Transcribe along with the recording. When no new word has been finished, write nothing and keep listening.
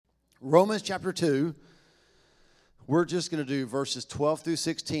Romans chapter 2, we're just going to do verses 12 through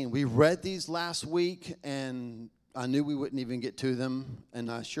 16. We read these last week, and I knew we wouldn't even get to them, and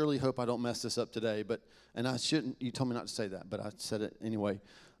I surely hope I don't mess this up today. And I shouldn't, you told me not to say that, but I said it anyway.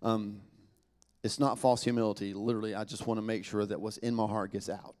 It's not false humility. Literally, I just want to make sure that what's in my heart gets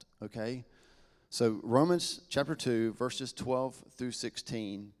out, okay? So Romans chapter 2, verses 12 through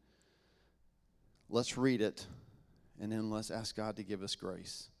 16. Let's read it, and then let's ask God to give us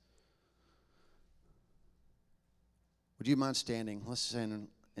grace. Would you mind standing? Let's stand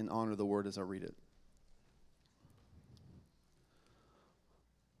and honor the word as I read it.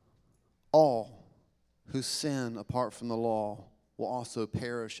 All who sin apart from the law will also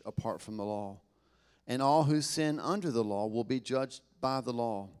perish apart from the law. And all who sin under the law will be judged by the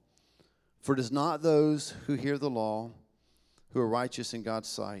law. For it is not those who hear the law who are righteous in God's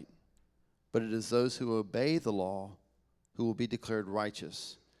sight, but it is those who obey the law who will be declared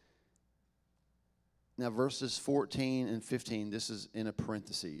righteous. Now, verses 14 and 15, this is in a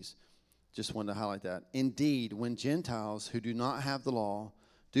parentheses. Just wanted to highlight that. Indeed, when Gentiles who do not have the law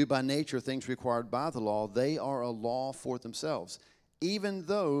do by nature things required by the law, they are a law for themselves, even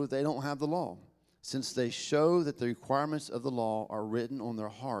though they don't have the law, since they show that the requirements of the law are written on their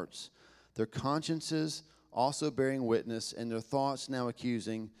hearts, their consciences also bearing witness, and their thoughts now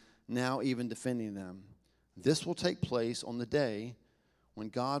accusing, now even defending them. This will take place on the day when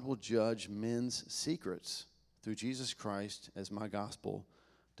God will judge men's secrets through Jesus Christ, as my gospel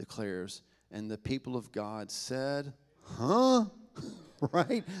declares. And the people of God said, huh?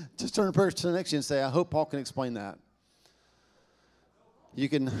 Right? Just turn the person to the next to you and say, I hope Paul can explain that. You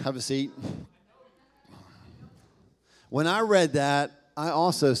can have a seat. When I read that, I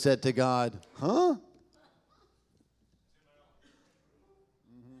also said to God, huh?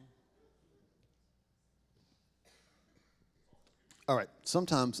 All right,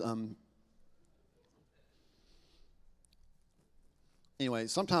 sometimes,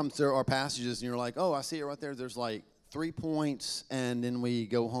 sometimes there are passages and you're like, oh, I see it right there. There's like 3 points, and then we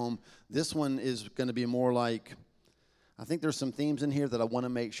go home. This one is going to be more like, I think there's some themes in here that I want to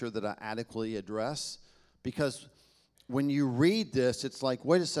make sure that I adequately address, because when you read this, it's like,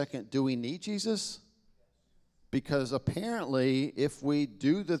 wait a second, do we need Jesus? Because apparently, if we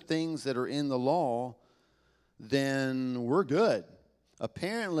do the things that are in the law, then we're good.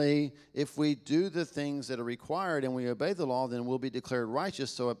 Apparently, if we do the things that are required and we obey the law, then we'll be declared righteous.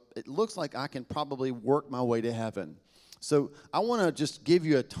 So it looks like I can probably work my way to heaven. So I want to just give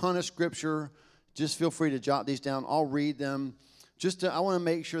you a ton of scripture. Just feel free to jot these down. I'll read them. I want to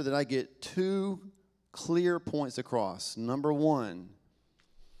make sure that I get 2 clear points across. Number 1,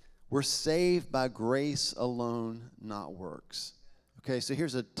 we're saved by grace alone, not works. Okay, so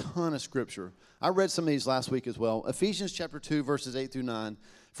here's a ton of scripture. I read some of these last week as well. Ephesians chapter 2, verses 8 through 9.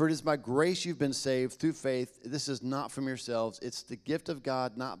 For it is by grace you've been saved through faith. This is not from yourselves. It's the gift of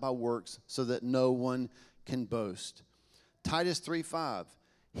God, not by works, so that no one can boast. Titus 3:5.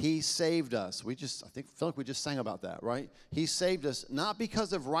 He saved us. Feel like we just sang about that, right? He saved us not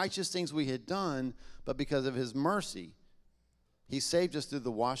because of righteous things we had done, but because of his mercy. He saved us through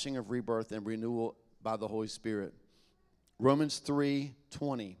the washing of rebirth and renewal by the Holy Spirit. Romans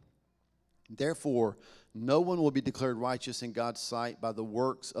 3:20. Therefore, no one will be declared righteous in God's sight by the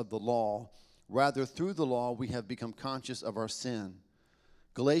works of the law. Rather, through the law, we have become conscious of our sin.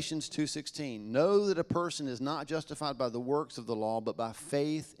 Galatians 2:16. Know that a person is not justified by the works of the law, but by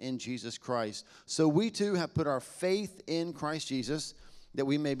faith in Jesus Christ. So we too have put our faith in Christ Jesus, that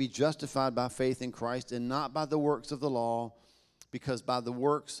we may be justified by faith in Christ and not by the works of the law, because by the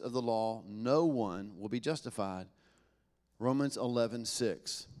works of the law, no one will be justified. Romans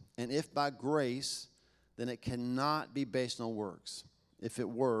 11:6. And if by grace, then it cannot be based on works. If it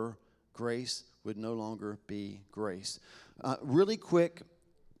were, grace would no longer be grace. Really quick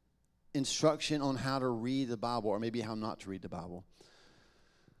instruction on how to read the Bible, or maybe how not to read the Bible.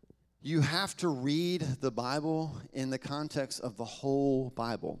 You have to read the Bible in the context of the whole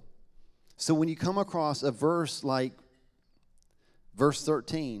Bible. So when you come across a verse like verse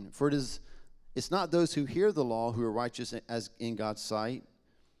 13, for it's not those who hear the law who are righteous as in God's sight,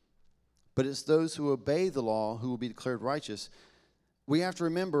 but it's those who obey the law who will be declared righteous. We have to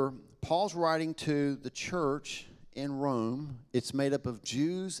remember, Paul's writing to the church in Rome. It's made up of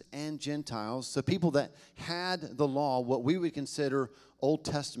Jews and Gentiles. So people that had the law, what we would consider Old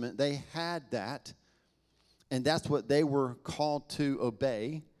Testament, they had that. And that's what they were called to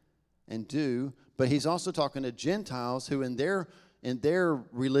obey and do. But he's also talking to Gentiles who in their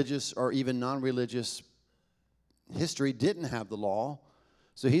religious or even non-religious history didn't have the law.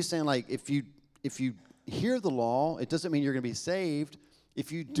 So he's saying, like, if you hear the law, it doesn't mean you're going to be saved.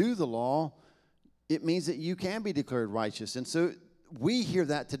 If you do the law, it means that you can be declared righteous. And so we hear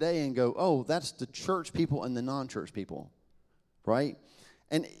that today and go, oh, that's the church people and the non-church people, right?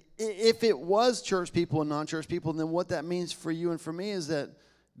 And if it was church people and non-church people, then what that means for you and for me is that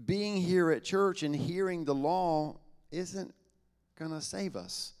being here at church and hearing the law isn't going to save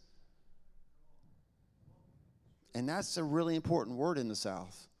us. And that's a really important word in the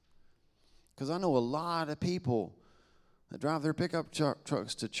South. Because I know a lot of people that drive their pickup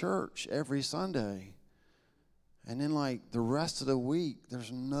trucks to church every Sunday. And then, like, the rest of the week,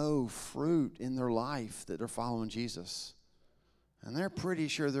 there's no fruit in their life that they're following Jesus. And they're pretty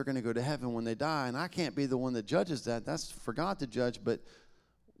sure they're going to go to heaven when they die. And I can't be the one that judges that. That's for God to judge, but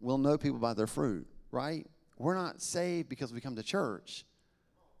we'll know people by their fruit, right? We're not saved because we come to church.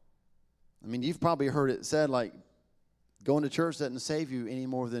 I mean, you've probably heard it said, like, going to church doesn't save you any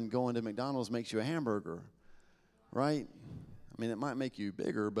more than going to McDonald's makes you a hamburger, right? I mean, it might make you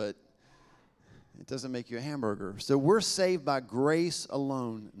bigger, but it doesn't make you a hamburger. So we're saved by grace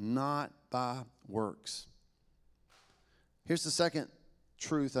alone, not by works. Here's the second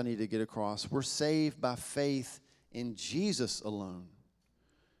truth I need to get across. We're saved by faith in Jesus alone.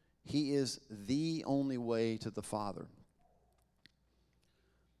 He is the only way to the Father.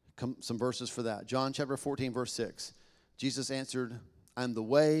 Some verses for that. John chapter 14, verse 6. Jesus answered, I am the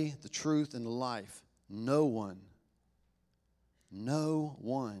way, the truth, and the life. No one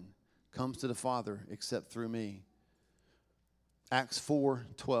comes to the Father except through me. Acts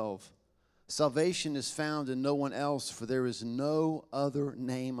 4:12. Salvation is found in no one else, for there is no other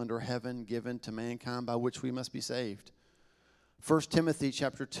name under heaven given to mankind by which we must be saved. 1 Timothy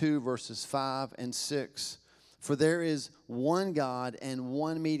chapter 2, verses 5 and 6. For there is one God and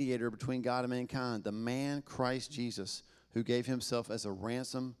one mediator between God and mankind, the man Christ Jesus, who gave himself as a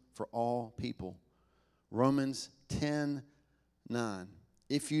ransom for all people. Romans 10:9.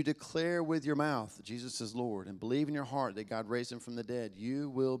 If you declare with your mouth Jesus is Lord and believe in your heart that God raised him from the dead, you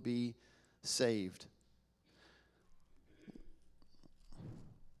will be saved.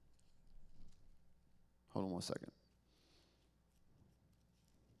 Hold on one second.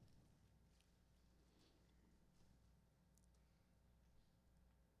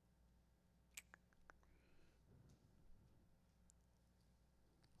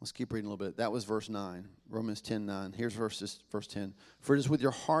 Let's keep reading a little bit. That was verse 9, Romans 10:9. Here's verse 10. For it is with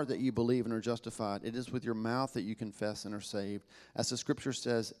your heart that you believe and are justified. It is with your mouth that you confess and are saved. As the scripture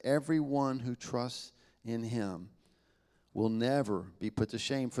says, everyone who trusts in him will never be put to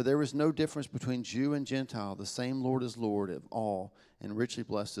shame. For there is no difference between Jew and Gentile. The same Lord is Lord of all, and richly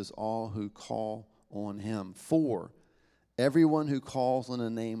blessed is all who call on him. For everyone who calls on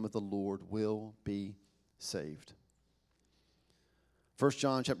the name of the Lord will be saved. 1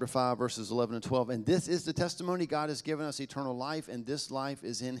 John chapter 5, verses 11 and 12. And this is the testimony: God has given us eternal life, and this life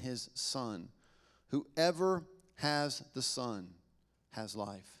is in his Son. Whoever has the Son has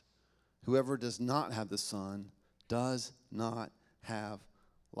life. Whoever does not have the Son does not have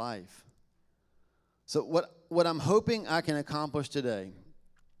life. So what I'm hoping I can accomplish today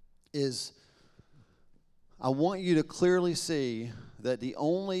is I want you to clearly see that the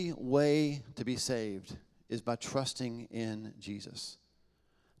only way to be saved is by trusting in Jesus.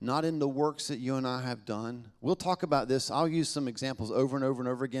 Not in the works that you and I have done. We'll talk about this. I'll use some examples over and over and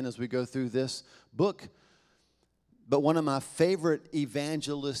over again as we go through this book. But one of my favorite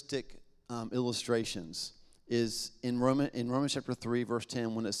evangelistic illustrations is in Romans chapter 3, verse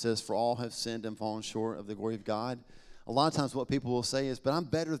 10, when it says, for all have sinned and fallen short of the glory of God. A lot of times what people will say is, but I'm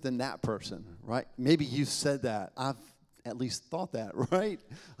better than that person, right? Maybe you said that. I've at least thought that, right?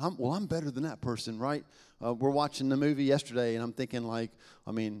 I'm better than that person, right? We're watching the movie yesterday, and I'm thinking like,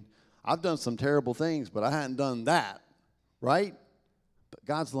 I've done some terrible things, but I hadn't done that, right? But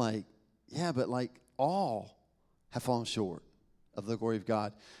God's like, yeah, but like all have fallen short of the glory of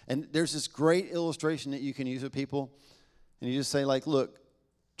God. And there's this great illustration that you can use with people, and you just say like, look,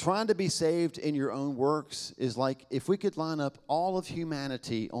 trying to be saved in your own works is like if we could line up all of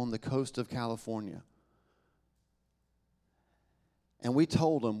humanity on the coast of California, and we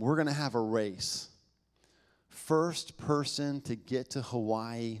told them we're going to have a race. First person to get to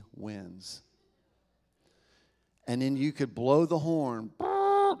Hawaii wins. And then you could blow the horn,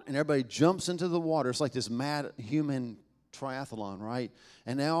 and everybody jumps into the water. It's like this mad human triathlon, right?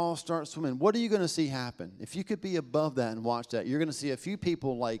 And they all start swimming. What are you going to see happen? If you could be above that and watch that, you're going to see a few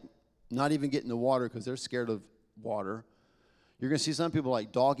people like not even get in the water because they're scared of water. You're going to see some people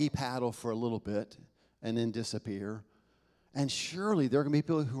like doggy paddle for a little bit and then disappear. And surely there are going to be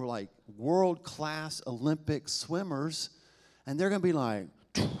people who are like world-class Olympic swimmers, and they're going to be like,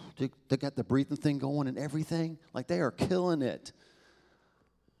 they got the breathing thing going and everything. Like they are killing it.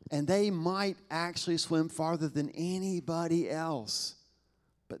 And they might actually swim farther than anybody else,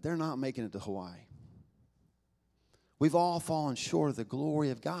 but they're not making it to Hawaii. We've all fallen short of the glory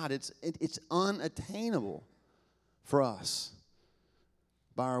of God. It's unattainable for us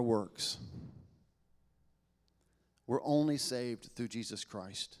by our works. We're only saved through Jesus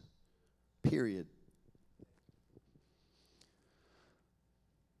Christ. Period.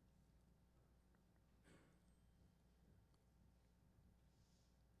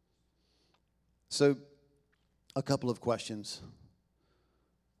 So, a couple of questions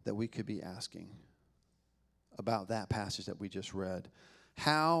that we could be asking about that passage that we just read.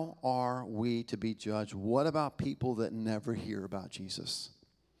 How are we to be judged? What about people that never hear about Jesus?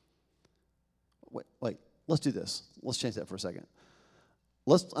 Wait, let's do this. Let's change that for a second.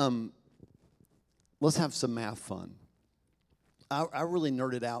 Let's have some math fun. I really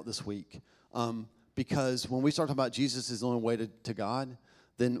nerded out this week because when we start talking about Jesus is the only way to God,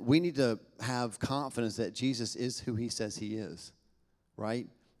 then we need to have confidence that Jesus is who he says he is, right?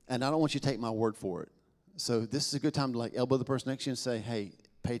 And I don't want you to take my word for it. So this is a good time to like elbow the person next to you and say, hey,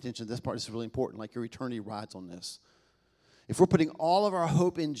 pay attention to this part. This is really important. Like your eternity rides on this. If we're putting all of our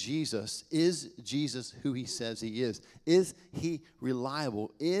hope in Jesus, is Jesus who he says he is? Is he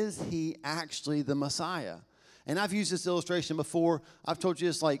reliable? Is he actually the Messiah? And I've used this illustration before. I've told you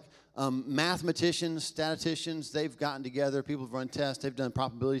it's like mathematicians, statisticians, they've gotten together. People have run tests. They've done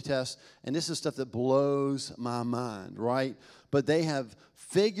probability tests. And this is stuff that blows my mind, right? But they have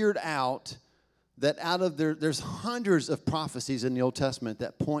figured out that out of there's hundreds of prophecies in the Old Testament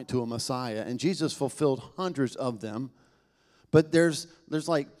that point to a Messiah. And Jesus fulfilled hundreds of them. But there's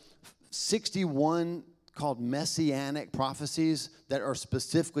like 61 called messianic prophecies that are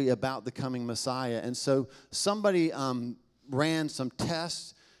specifically about the coming Messiah. And so somebody ran some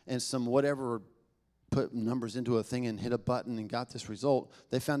tests and some whatever, put numbers into a thing and hit a button and got this result.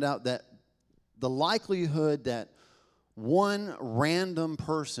 They found out that the likelihood that one random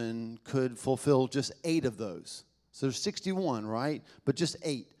person could fulfill just 8 of those. So there's 61, right? But just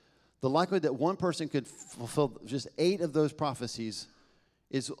 8. The likelihood that one person could fulfill just 8 of those prophecies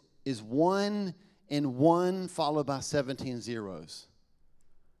is 1 in 1 followed by 17 zeros.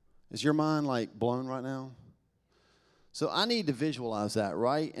 Is your mind like blown right now? So I need to visualize that,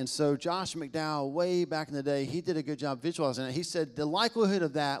 right? And so Josh McDowell, way back in the day, he did a good job visualizing it. He said the likelihood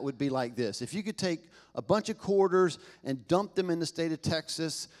of that would be like this. If you could take a bunch of quarters and dump them in the state of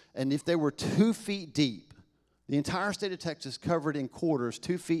Texas, and if they were 2 feet deep, the entire state of Texas covered in quarters,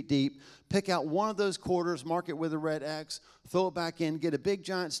 2 feet deep, pick out one of those quarters, mark it with a red X, throw it back in, get a big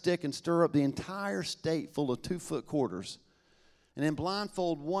giant stick and stir up the entire state full of 2-foot quarters. And then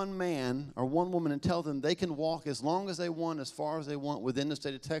blindfold one man or one woman and tell them they can walk as long as they want, as far as they want within the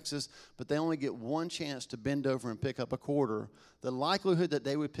state of Texas, but they only get one chance to bend over and pick up a quarter. The likelihood that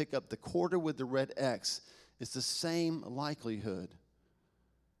they would pick up the quarter with the red X is the same likelihood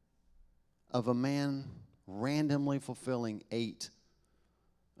of a man randomly fulfilling 8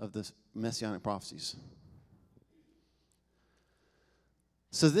 of the messianic prophecies.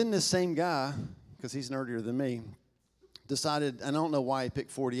 So then this same guy, because he's nerdier than me, decided, and I don't know why he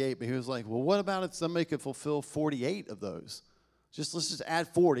picked 48, but he was like, well, what about if somebody could fulfill 48 of those? Let's just add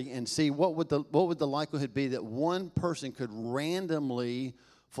 40 and see what would the likelihood be that one person could randomly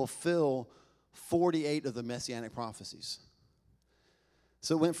fulfill 48 of the messianic prophecies.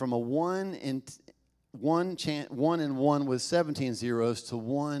 So it went from a 1 in 1 with 17 zeros to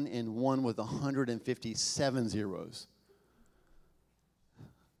 1 in 1 with 157 zeros.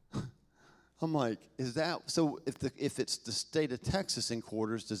 I'm like, is that so? If it's the state of Texas in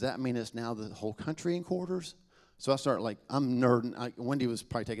quarters, does that mean it's now the whole country in quarters? So I start like, I'm nerding. Wendy was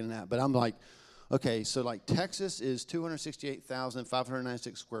probably taking a nap, but I'm like, okay, so like Texas is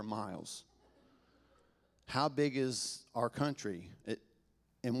 268,596 square miles. How big is our country?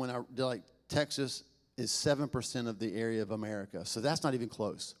 And when they're like, Texas is 7% of the area of America. So that's not even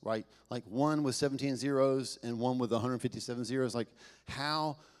close, right? Like 1 with 17 zeros and 1 with 157 zeros. Like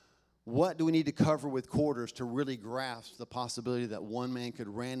what do we need to cover with quarters to really grasp the possibility that one man could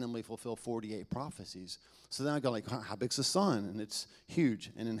randomly fulfill 48 prophecies? So then I go like, how big's the sun? And it's huge.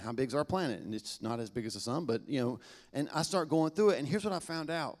 And then how big's our planet? And it's not as big as the sun, but and I start going through it. And here's what I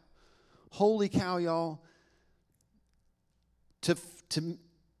found out. Holy cow, y'all.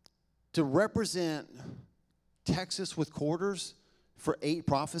 To represent Texas with quarters for 8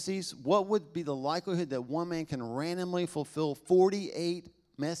 prophecies, what would be the likelihood that one man can randomly fulfill 48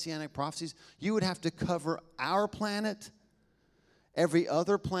 messianic prophecies? You would have to cover our planet, every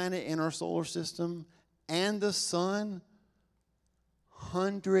other planet in our solar system, and the sun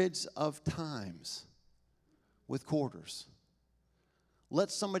hundreds of times with quarters. Let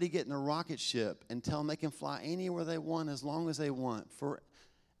somebody get in a rocket ship and tell them they can fly anywhere they want as long as they want.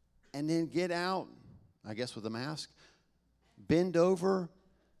 And then get out, I guess with a mask, bend over,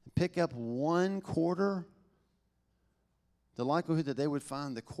 pick up 1/4. The likelihood that they would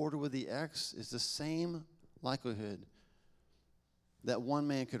find the quarter with the X is the same likelihood that one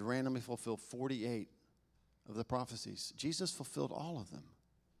man could randomly fulfill 48 of the prophecies. Jesus fulfilled all of them.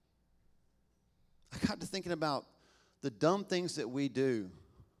 I got to thinking about the dumb things that we do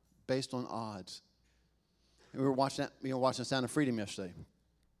based on odds. And we were watching Sound of Freedom yesterday.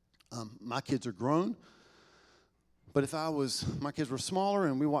 My kids are grown, but if my kids were smaller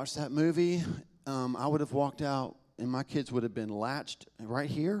and we watched that movie, I would have walked out and my kids would have been latched right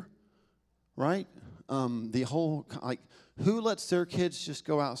here, right? Who lets their kids just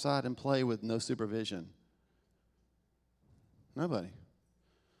go outside and play with no supervision? Nobody.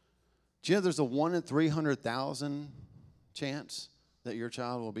 Do you know there's a 1 in 300,000 chance that your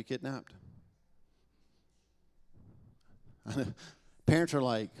child will be kidnapped? Parents are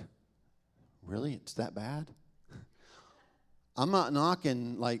like, really? It's that bad? I'm not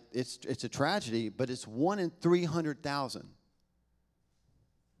knocking, like, it's a tragedy, but it's 1 in 300,000.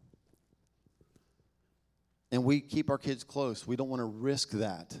 And we keep our kids close. We don't want to risk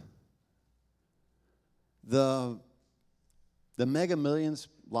that. The Mega Millions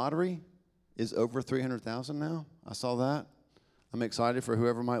lottery is over 300,000 now. I saw that. I'm excited for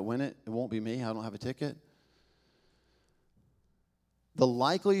whoever might win it. It won't be me. I don't have a ticket. The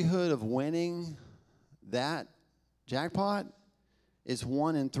likelihood of winning that jackpot is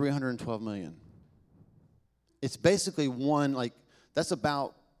 1 in 312 million. It's basically that's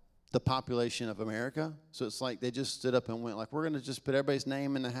about the population of America. So it's like they just stood up and went like, we're going to just put everybody's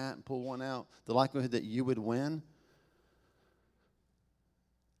name in the hat and pull one out. The likelihood that you would win.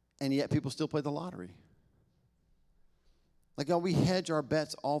 And yet people still play the lottery. Like, God, we hedge our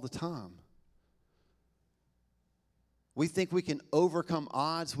bets all the time. We think we can overcome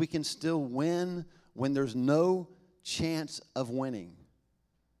odds. We can still win when there's no chance of winning.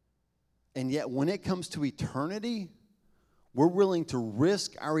 And yet when it comes to eternity, we're willing to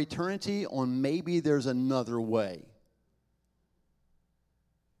risk our eternity on maybe there's another way.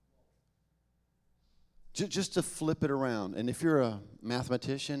 Just to flip it around. And if you're a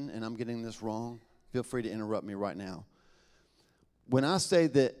mathematician and I'm getting this wrong, feel free to interrupt me right now. When I say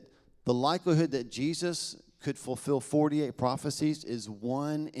that the likelihood that Jesus could fulfill 48 prophecies is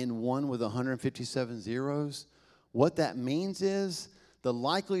 1 in 1 with 157 zeros, what that means is the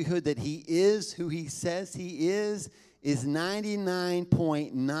likelihood that he is who he says he is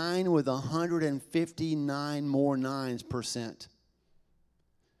 99.9 with 159 more nines %.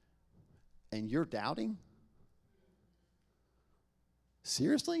 And you're doubting?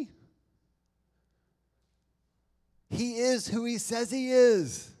 Seriously? He is who he says he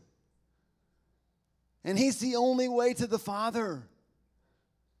is. And he's the only way to the Father.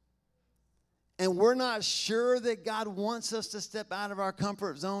 And we're not sure that God wants us to step out of our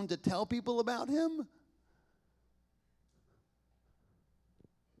comfort zone to tell people about him.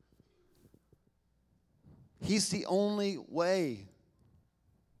 He's the only way.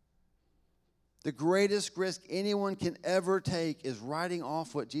 The greatest risk anyone can ever take is writing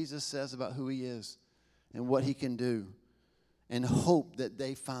off what Jesus says about who he is and what he can do, and hope that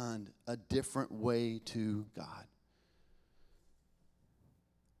they find a different way to God.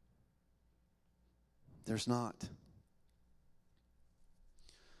 There's not.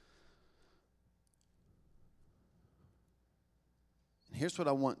 And here's what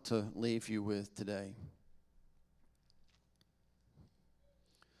I want to leave you with today.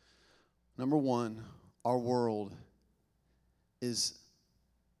 Number one, our world is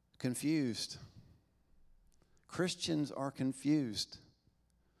confused. Christians are confused.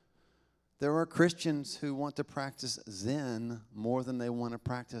 There are Christians who want to practice Zen more than they want to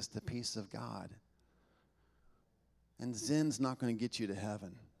practice the peace of God. And Zen's not going to get you to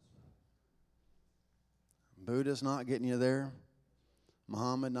heaven. Buddha's not getting you there.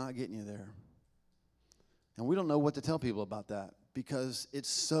 Muhammad not getting you there. And we don't know what to tell people about that because it's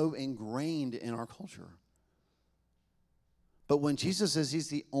so ingrained in our culture. But when Jesus says he's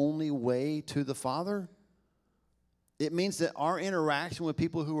the only way to the Father, it means that our interaction with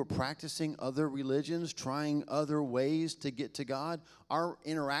people who are practicing other religions, trying other ways to get to God, our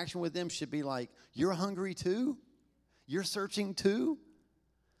interaction with them should be like, you're hungry too? You're searching too?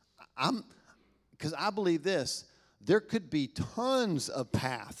 Because I believe this, there could be tons of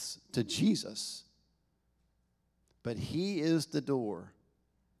paths to Jesus, but he is the door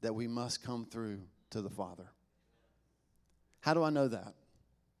that we must come through to the Father. How do I know that?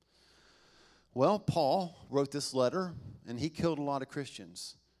 Well, Paul wrote this letter, and he killed a lot of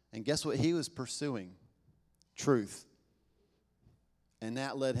Christians. And guess what he was pursuing? Truth. And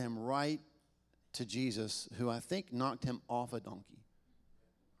that led him right to Jesus, who I think knocked him off a donkey,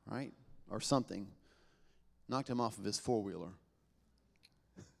 right? Or something. Knocked him off of his four-wheeler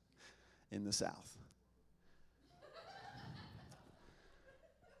in the South.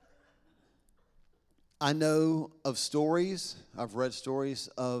 I know of stories, I've read stories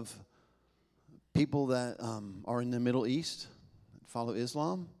of people that are in the Middle East, follow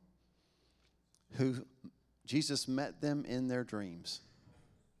Islam, who Jesus met them in their dreams.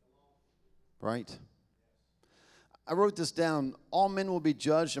 Right? I wrote this down. All men will be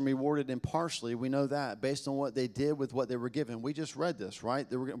judged and rewarded impartially. We know that based on what they did with what they were given. We just read this, right?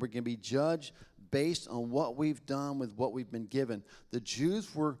 We're going to be judged based on what we've done with what we've been given. The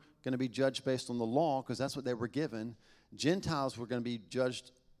Jews were going to be judged based on the law because that's what they were given. Gentiles were going to be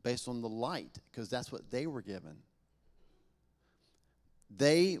judged based on the light because that's what they were given.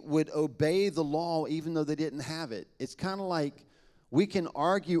 They would obey the law even though they didn't have it. It's kind of like we can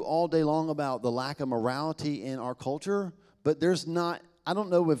argue all day long about the lack of morality in our culture, but there's not, I don't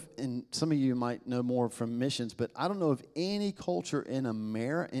know if, and some of you might know more from missions, but I don't know of any culture in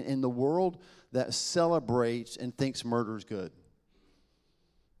America, in the world, that celebrates and thinks murder is good.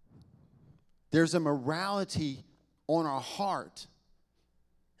 There's a morality on our heart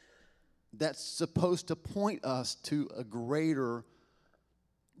that's supposed to point us to a greater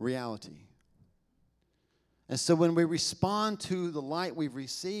reality. And so when we respond to the light we've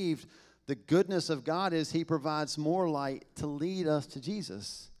received, the goodness of God is He provides more light to lead us to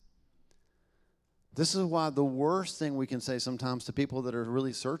Jesus. This is why the worst thing we can say sometimes to people that are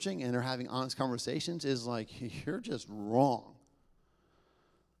really searching and are having honest conversations is like, you're just wrong.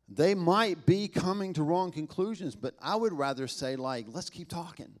 They might be coming to wrong conclusions, but I would rather say, like, let's keep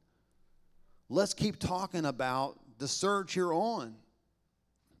talking. Let's keep talking about the search you're on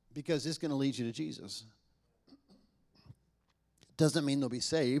because it's going to lead you to Jesus. Doesn't mean they'll be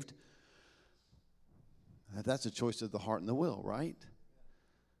saved. That's a choice of the heart and the will, right?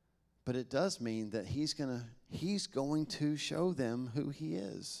 But it does mean that he's going to show them who He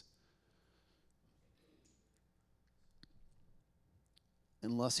is.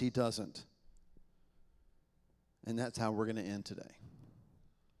 Unless He doesn't. And that's how we're going to end today.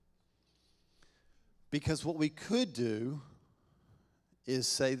 Because what we could do is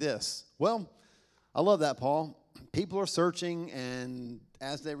say this. Well, I love that, Paul. People are searching, and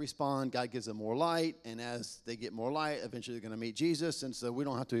as they respond, God gives them more light, and as they get more light, eventually they're going to meet Jesus, and so we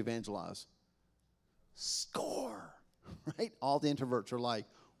don't have to evangelize. Score! Right? All the introverts are like,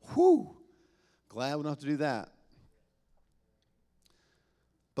 whew, glad we don't have to do that.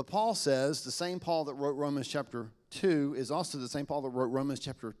 But Paul says, the same Paul that wrote Romans chapter 2 is also the same Paul that wrote Romans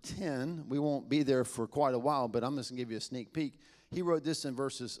chapter 10. We won't be there for quite a while, but I'm just going to give you a sneak peek. He wrote this in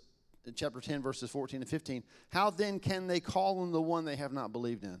chapter 10, verses 14 and 15. How then can they call on the one they have not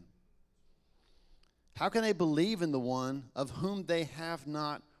believed in? How can they believe in the one of whom they have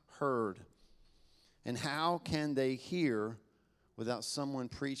not heard? And how can they hear without someone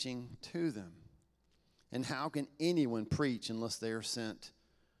preaching to them? And how can anyone preach unless they are sent?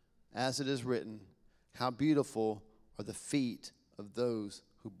 As it is written, how beautiful are the feet of those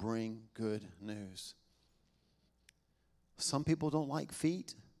who bring good news. Some people don't like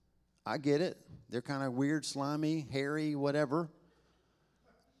feet. I get it. They're kind of weird, slimy, hairy, whatever.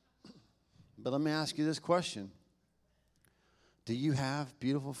 But let me ask you this question. Do you have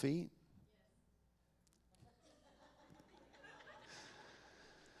beautiful feet?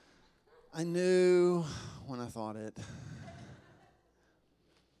 I knew when I thought it.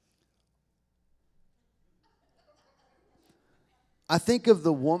 I think of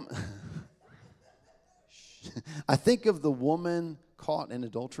the woman. I think of the woman caught in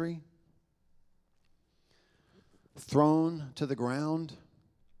adultery, thrown to the ground,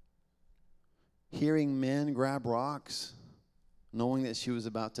 hearing men grab rocks, knowing that she was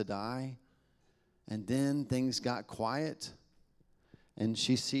about to die, and then things got quiet, and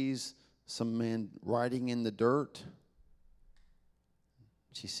she sees some man writing in the dirt.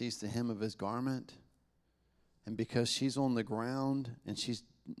 She sees the hem of his garment. And because she's on the ground and she's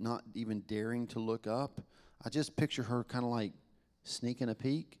not even daring to look up, I just picture her kind of like sneaking a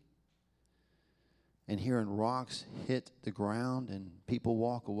peek and hearing rocks hit the ground and people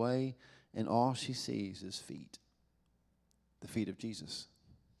walk away, and all she sees is feet. The feet of Jesus.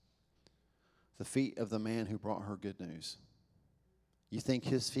 The feet of the man who brought her good news. You think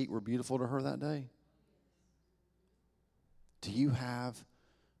his feet were beautiful to her that day? Do you have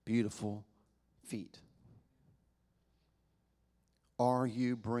beautiful feet? Are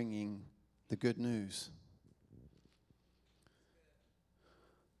you bringing the good news.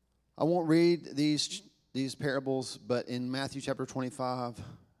 I won't read these parables, but in Matthew chapter 25,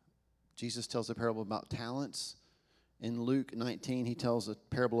 Jesus tells a parable about talents. In Luke 19, he tells a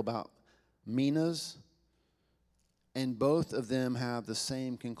parable about minas. And both of them have the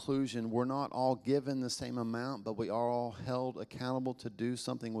same conclusion. We're not all given the same amount, but we are all held accountable to do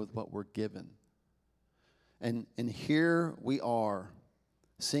something with what we're given. And here we are,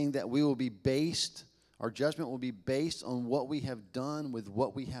 seeing that we will be based, our judgment will be based on what we have done with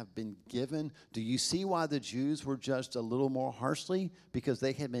what we have been given. Do you see why the Jews were judged a little more harshly? Because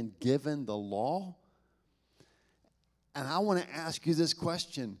they had been given the law. And I want to ask you this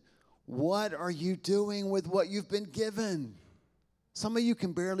question. What are you doing with what you've been given? Some of you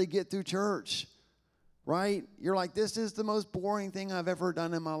can barely get through church, right? You're like, this is the most boring thing I've ever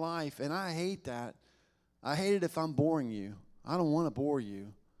done in my life. And I hate that. I hate it if I'm boring you. I don't want to bore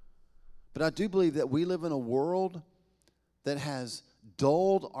you. But I do believe that we live in a world that has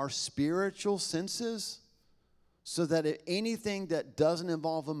dulled our spiritual senses so that if anything that doesn't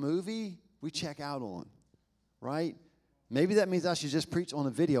involve a movie, we check out on, right? Maybe that means I should just preach on a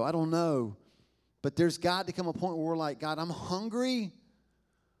video. I don't know. But there's got to come a point where we're like, God, I'm hungry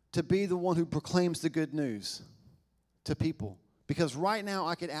to be the one who proclaims the good news to people. Because right now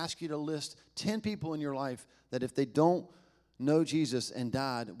I could ask you to list 10 people in your life that if they don't know Jesus and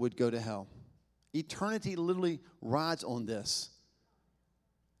died would go to hell. Eternity literally rides on this.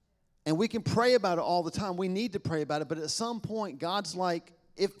 And we can pray about it all the time. We need to pray about it. But at some point, God's like,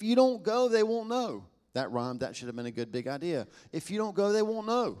 if you don't go, they won't know. That rhymed. That should have been a good big idea. If you don't go, they won't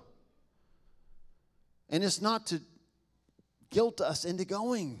know. And it's not to guilt us into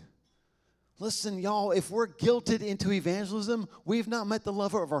going. Listen, y'all, if we're guilted into evangelism, we've not met the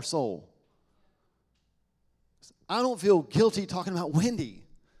lover of our soul. I don't feel guilty talking about Wendy.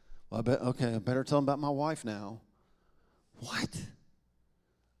 Well, I better tell them about my wife now. What?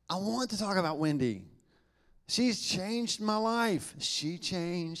 I want to talk about Wendy. She's changed my life. She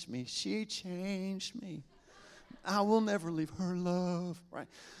changed me. She changed me. I will never leave her love. Right?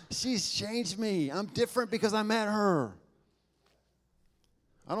 She's changed me. I'm different because I met her.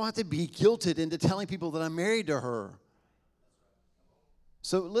 I don't have to be guilted into telling people that I'm married to her.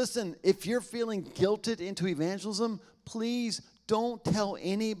 So listen, if you're feeling guilted into evangelism, please don't tell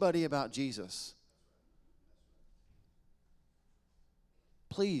anybody about Jesus.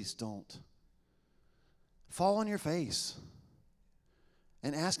 Please don't. Fall on your face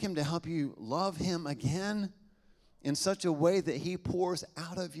and ask him to help you love him again in such a way that he pours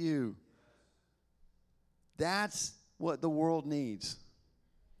out of you. That's what the world needs.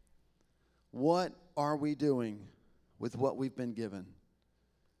 What are we doing with what we've been given?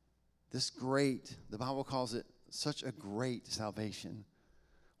 This great, the Bible calls it such a great salvation.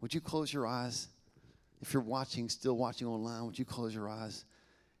 Would you close your eyes? If you're still watching online, would you close your eyes?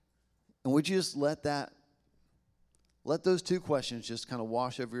 And would you just let those two questions just kind of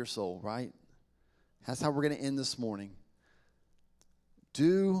wash over your soul, right? That's how we're going to end this morning.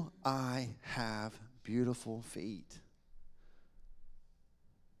 Do I have beautiful feet?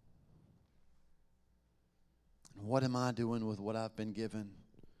 What am I doing with what I've been given?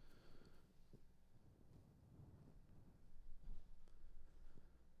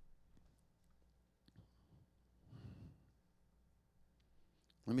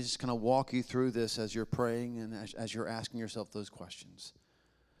 Let me just kind of walk you through this as you're praying and as you're asking yourself those questions.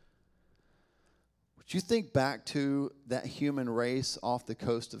 Would you think back to that human race off the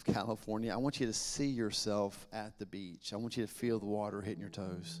coast of California? I want you to see yourself at the beach. I want you to feel the water hitting your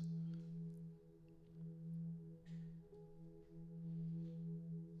toes.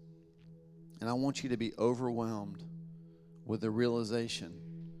 And I want you to be overwhelmed with the realization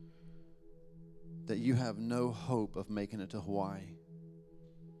that you have no hope of making it to Hawaii.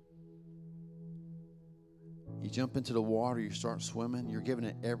 You jump into the water, you start swimming, you're giving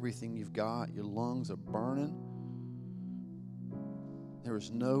it everything you've got, your lungs are burning. There is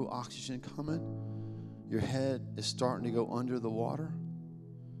no oxygen coming. Your head is starting to go under the water.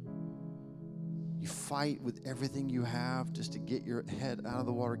 You fight with everything you have just to get your head out of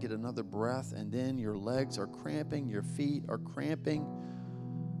the water, get another breath, and then your legs are cramping, your feet are cramping.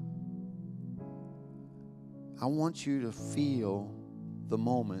 I want you to feel the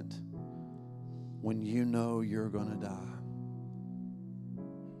moment when you know you're going to die.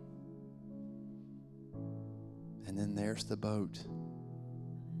 And then there's the boat.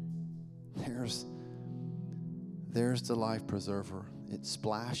 There's the life preserver. It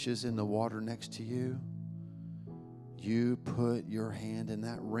splashes in the water next to you. You put your hand in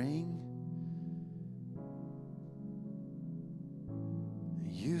that ring.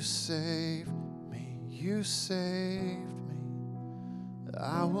 You saved me. You saved me.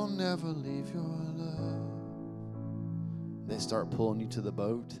 I will never leave your love. They start pulling you to the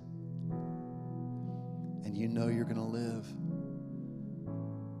boat, and you know you're going to live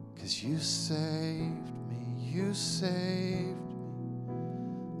because you saved me. You saved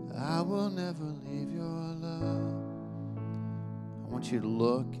me. I will never leave your love. I want you to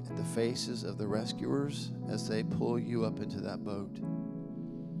look at the faces of the rescuers as they pull you up into that boat.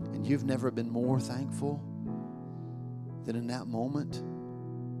 And you've never been more thankful than in that moment.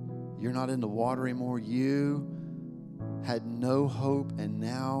 You're not in the water anymore. You had no hope, and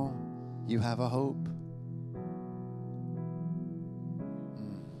now you have a hope.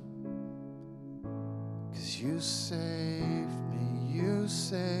 Because you saved me. You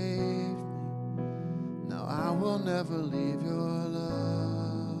saved me. Now I will never leave your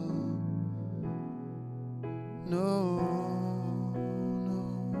love. No, no.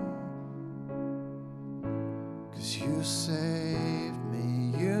 Because you saved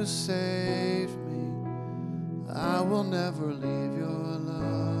me. You saved me. I will never leave your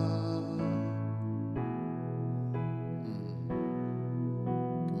love.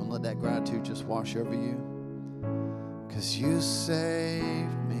 Come on, let that gratitude just wash over you. Because you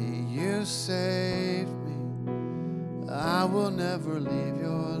saved me, you saved me. I will never leave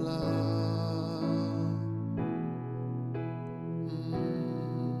your love.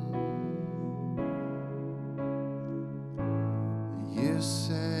 You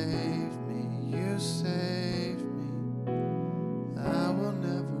saved me, you saved me. I will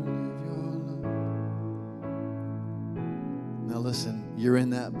never leave your love. Now listen, you're in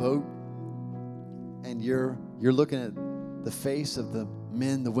that boat, and you're looking at the face of the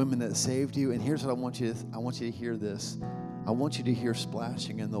men, the women that saved you. And here's what I want you to hear this. I want you to hear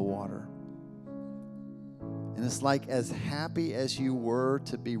splashing in the water. And it's like, as happy as you were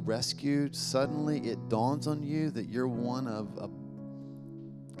to be rescued, suddenly it dawns on you that you're one of a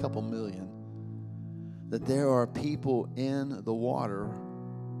couple million. That there are people in the water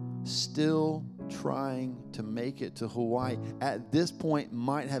still trying to make it to Hawaii. At this point,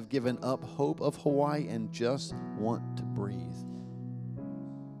 might have given up hope of Hawaii and just want to breathe.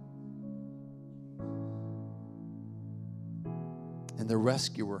 And the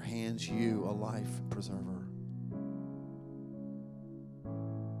rescuer hands you a life preserver.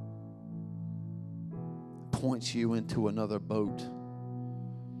 Points you into another boat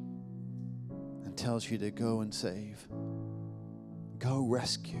and tells you to go and save. Go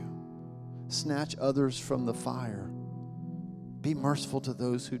rescue. Snatch others from the fire. Be merciful to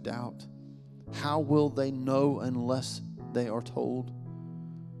those who doubt. How will they know unless they are told?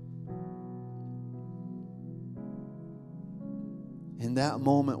 In that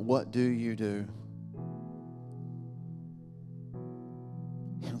moment, what do?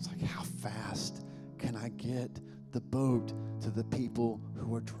 It's like, how fast can I get the boat to the people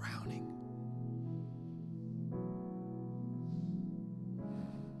who are drowning?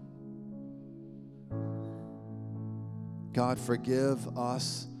 God, forgive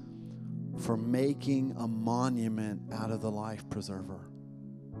us for making a monument out of the life preserver,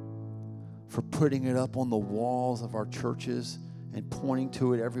 for putting it up on the walls of our churches and pointing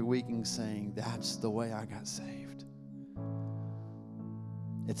to it every week and saying, that's the way I got saved.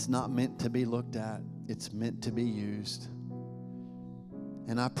 It's not meant to be looked at. It's meant to be used.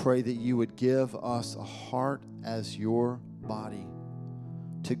 And I pray that you would give us a heart as your body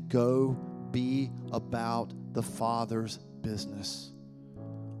to go be about the Father's business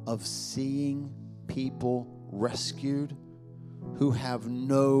of seeing people rescued who have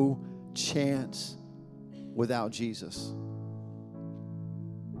no chance without Jesus.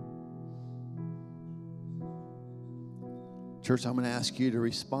 Church, I'm going to ask you to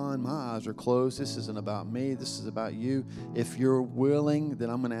respond. My eyes are closed. This isn't about me. This is about you. If you're willing, then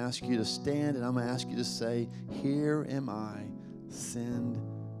I'm going to ask you to stand, and I'm going to ask you to say, here am I, send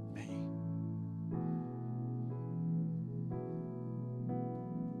me.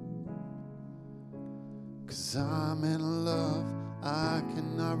 Because I'm in love. I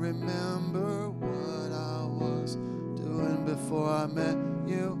cannot remember what I was doing before I met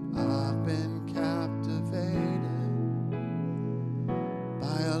you. I've been captivated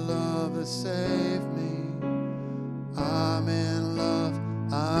by a love that saved me. I'm in love.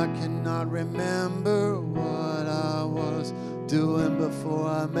 I cannot remember what I was doing before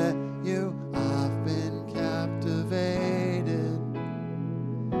I met you. I've been captivated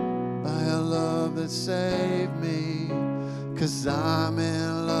by a love that saved me. 'Cause I'm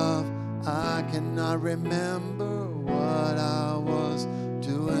in love. I cannot remember what I was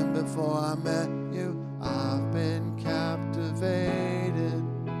doing before I met you. I've been captivated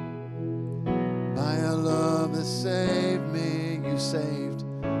saved.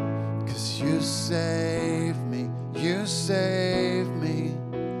 'Cause you saved me, you saved me.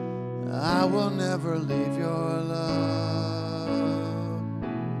 I will never leave your love.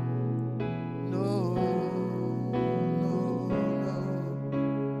 No, no, no.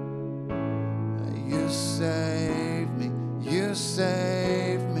 You saved me, you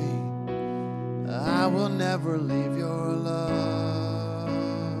saved me. I will never leave your love.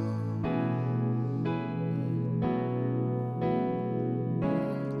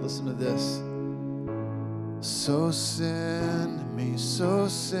 Listen to this. So send me, so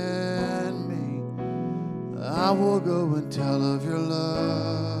send me. I will go and tell of your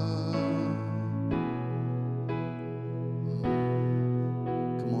love.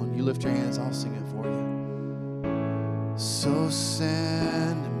 Come on, you lift your hands, I'll sing it for you. So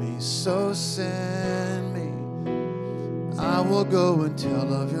send me, so send me. I will go and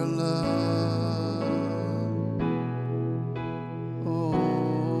tell of your love.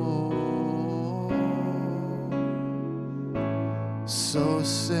 So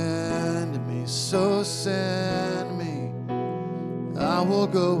send me, so send me. I will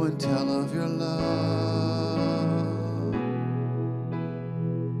go and tell of your love.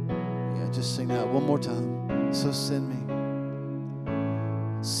 Yeah, just sing that one more time. So send me.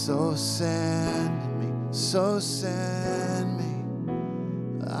 So send me, so send me.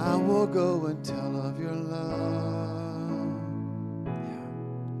 I will go and tell of your love. Yeah.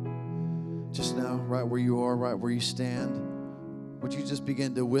 Just now, right where you are, right where you stand, would you just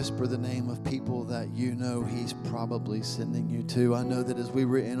begin to whisper the name of people that you know He's probably sending you to? I know that as we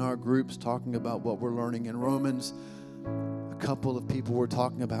were in our groups talking about what we're learning in Romans, a couple of people were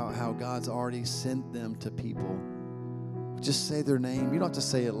talking about how God's already sent them to people. Just say their name. You don't have to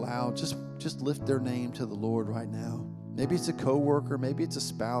say it loud. Just lift their name to the Lord right now. Maybe it's a coworker, maybe it's a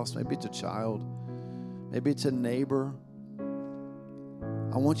spouse, maybe it's a child, maybe it's a neighbor.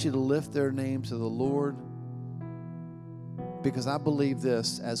 I want you to lift their name to the Lord. Because I believe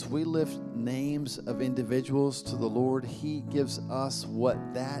this, as we lift names of individuals to the Lord, He gives us what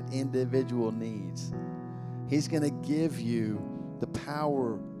that individual needs. He's going to give you the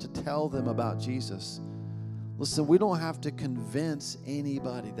power to tell them about Jesus. Listen, we don't have to convince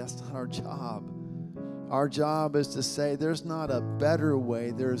anybody. That's not our job. Our job is to say there's not a better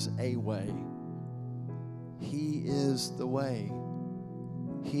way, there's a way. He is the way.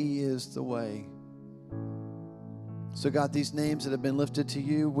 He is the way. So God, these names that have been lifted to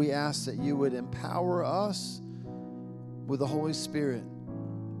you, we ask that you would empower us with the Holy Spirit.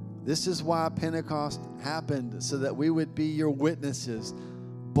 This is why Pentecost happened, so that we would be your witnesses,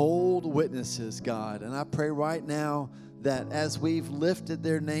 bold witnesses, God. And I pray right now that as we've lifted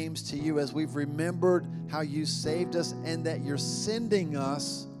their names to you, as we've remembered how you saved us and that you're sending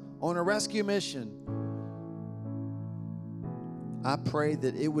us on a rescue mission, I pray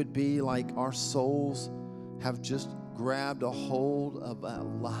that it would be like our souls have just grabbed a hold of a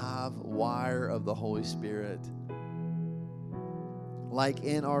live wire of the Holy Spirit. Like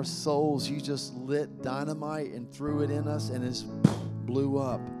in our souls, you just lit dynamite and threw it in us and it blew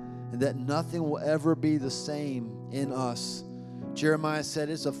up. And that nothing will ever be the same in us. Jeremiah said,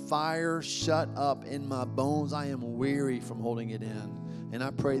 it's a fire shut up in my bones. I am weary from holding it in. And I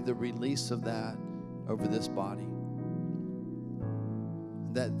pray the release of that over this body.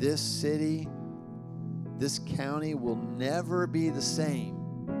 That this city, this county will never be the same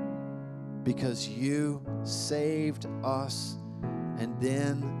because you saved us and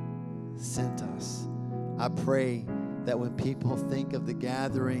then sent us. I pray that when people think of the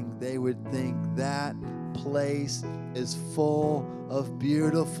gathering, they would think that place is full of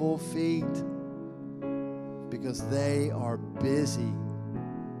beautiful feet because they are busy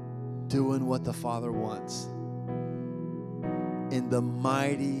doing what the Father wants. In the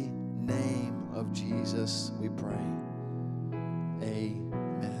mighty name of Jesus, we pray. Amen.